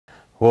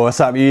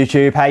What's up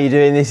YouTube, how you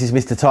doing? This is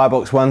Mr.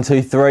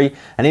 Tiebox123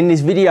 and in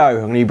this video I'm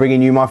going to be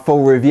bringing you my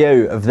full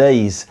review of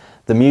these,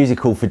 the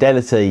musical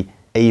Fidelity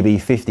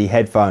EB-50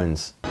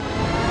 headphones.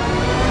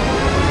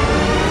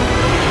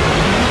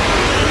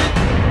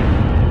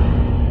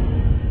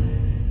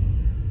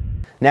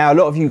 Now a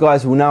lot of you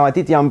guys will know I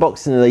did the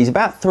unboxing of these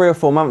about 3 or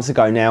 4 months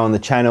ago now on the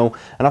channel,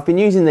 and I've been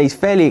using these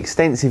fairly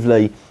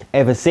extensively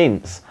ever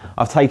since.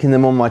 I've taken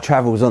them on my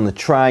travels on the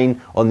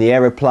train, on the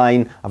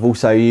aeroplane. I've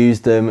also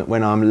used them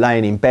when I'm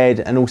laying in bed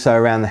and also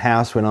around the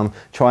house when I'm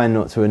trying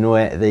not to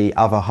annoy the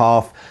other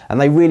half, and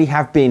they really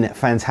have been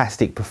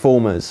fantastic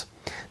performers.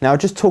 Now I'll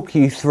just talk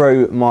you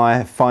through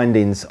my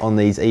findings on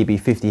these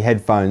EB-50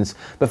 headphones,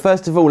 but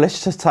first of all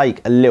let's just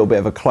take a little bit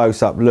of a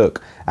close-up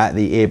look at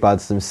the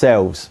earbuds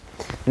themselves.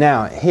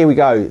 Now here we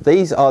go,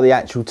 these are the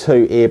actual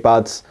 2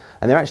 earbuds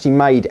and they're actually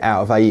made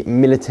out of a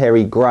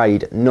military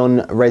grade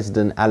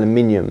non-resident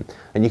aluminium,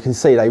 and you can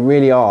see they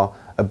really are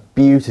a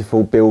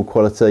beautiful build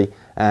quality,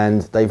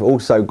 and they've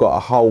also got a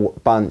whole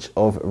bunch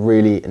of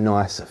really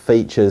nice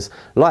features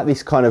like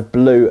this kind of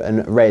blue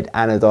and red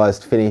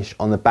anodized finish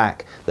on the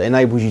back that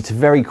enables you to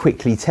very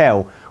quickly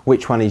tell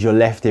which one is your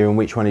left ear and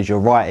which one is your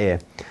right ear.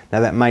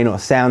 Now that may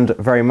not sound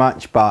very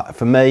much, but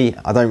for me,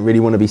 I don't really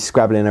want to be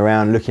scrabbling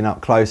around looking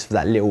up close for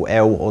that little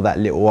L or that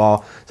little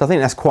R. So I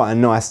think that's quite a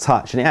nice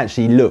touch, and it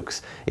actually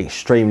looks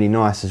extremely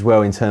nice as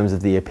well in terms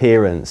of the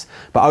appearance.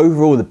 But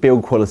overall the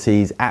build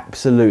quality is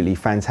absolutely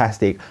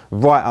fantastic,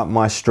 right up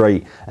my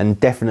street, and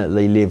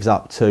definitely lives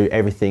up to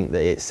everything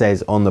that it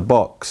says on the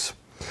box.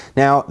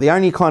 Now the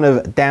only kind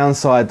of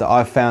downside that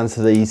I've found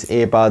to these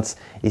earbuds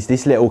is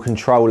this little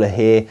controller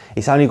here.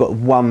 It's only got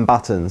one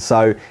button,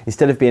 so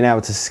instead of being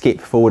able to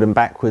skip forward and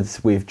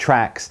backwards with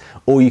tracks,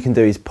 all you can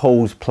do is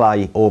pause,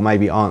 play, or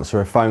maybe answer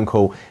a phone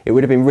call. It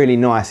would have been really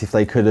nice if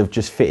they could have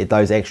just fitted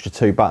those extra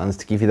 2 buttons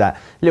to give you that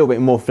little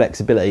bit more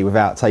flexibility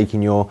without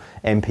taking your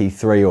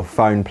MP3 or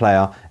phone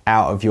player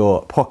out of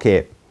your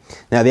pocket.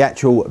 Now the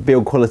actual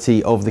build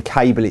quality of the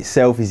cable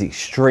itself is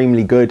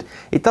extremely good.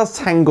 It does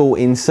tangle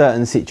in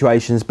certain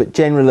situations, but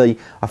generally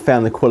I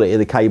found the quality of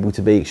the cable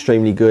to be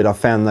extremely good. I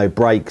found no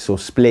breaks or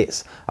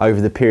splits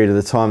over the period of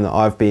the time that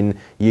I've been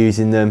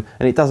using them,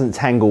 and it doesn't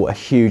tangle a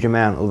huge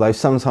amount, although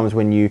sometimes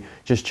when you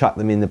just chuck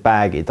them in the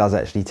bag it does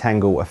actually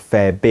tangle a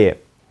fair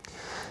bit.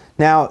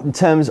 Now in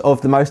terms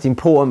of the most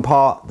important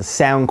part, the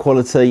sound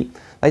quality,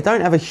 they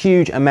don't have a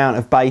huge amount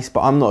of bass,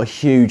 but I'm not a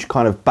huge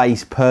kind of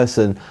bass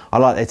person. I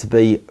like there to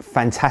be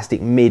fantastic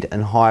mid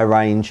and high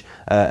range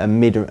and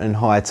mid and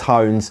high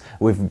tones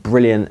with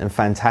brilliant and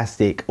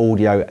fantastic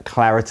audio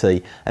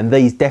clarity, and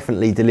these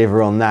definitely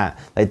deliver on that.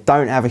 They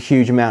don't have a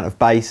huge amount of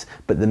bass,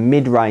 but the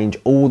mid range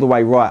all the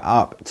way right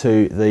up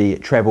to the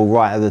treble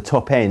right at the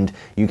top end,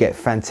 you get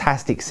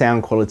fantastic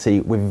sound quality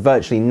with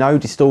virtually no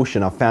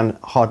distortion. I've found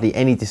hardly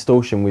any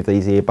distortion with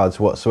these earbuds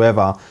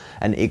whatsoever,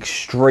 and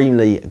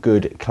extremely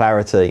good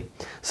clarity.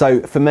 So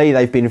for me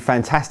they've been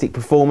fantastic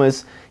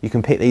performers. You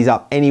can pick these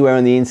up anywhere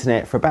on the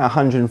internet for about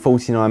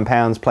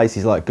 £149,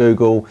 places like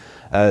Google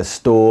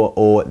store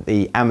or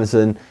the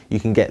Amazon. You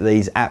can get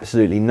these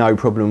absolutely no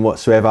problem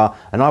whatsoever,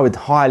 and I would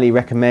highly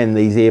recommend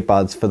these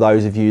earbuds for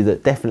those of you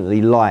that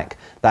definitely like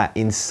that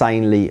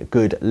insanely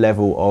good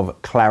level of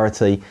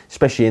clarity,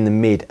 especially in the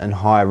mid and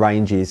high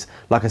ranges.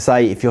 Like I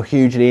say, if you're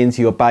hugely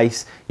into your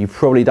bass, you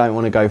probably don't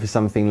want to go for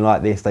something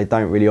like this. They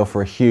don't really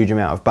offer a huge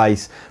amount of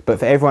bass, but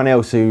for everyone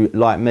else who,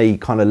 like me,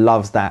 kind of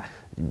loves that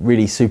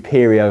really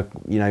superior,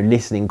 you know,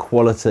 listening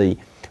quality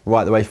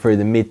right the way through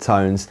the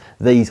mid-tones,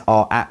 these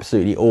are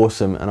absolutely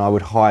awesome and I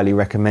would highly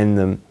recommend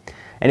them.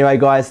 Anyway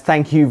guys,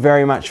 thank you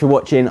very much for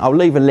watching. I'll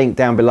leave a link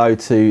down below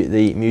to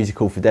the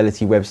Musical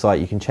Fidelity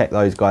website. You can check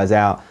those guys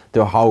out,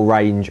 do a whole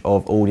range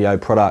of audio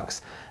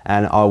products,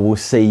 and I will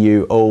see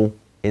you all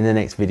in the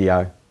next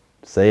video.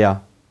 See ya.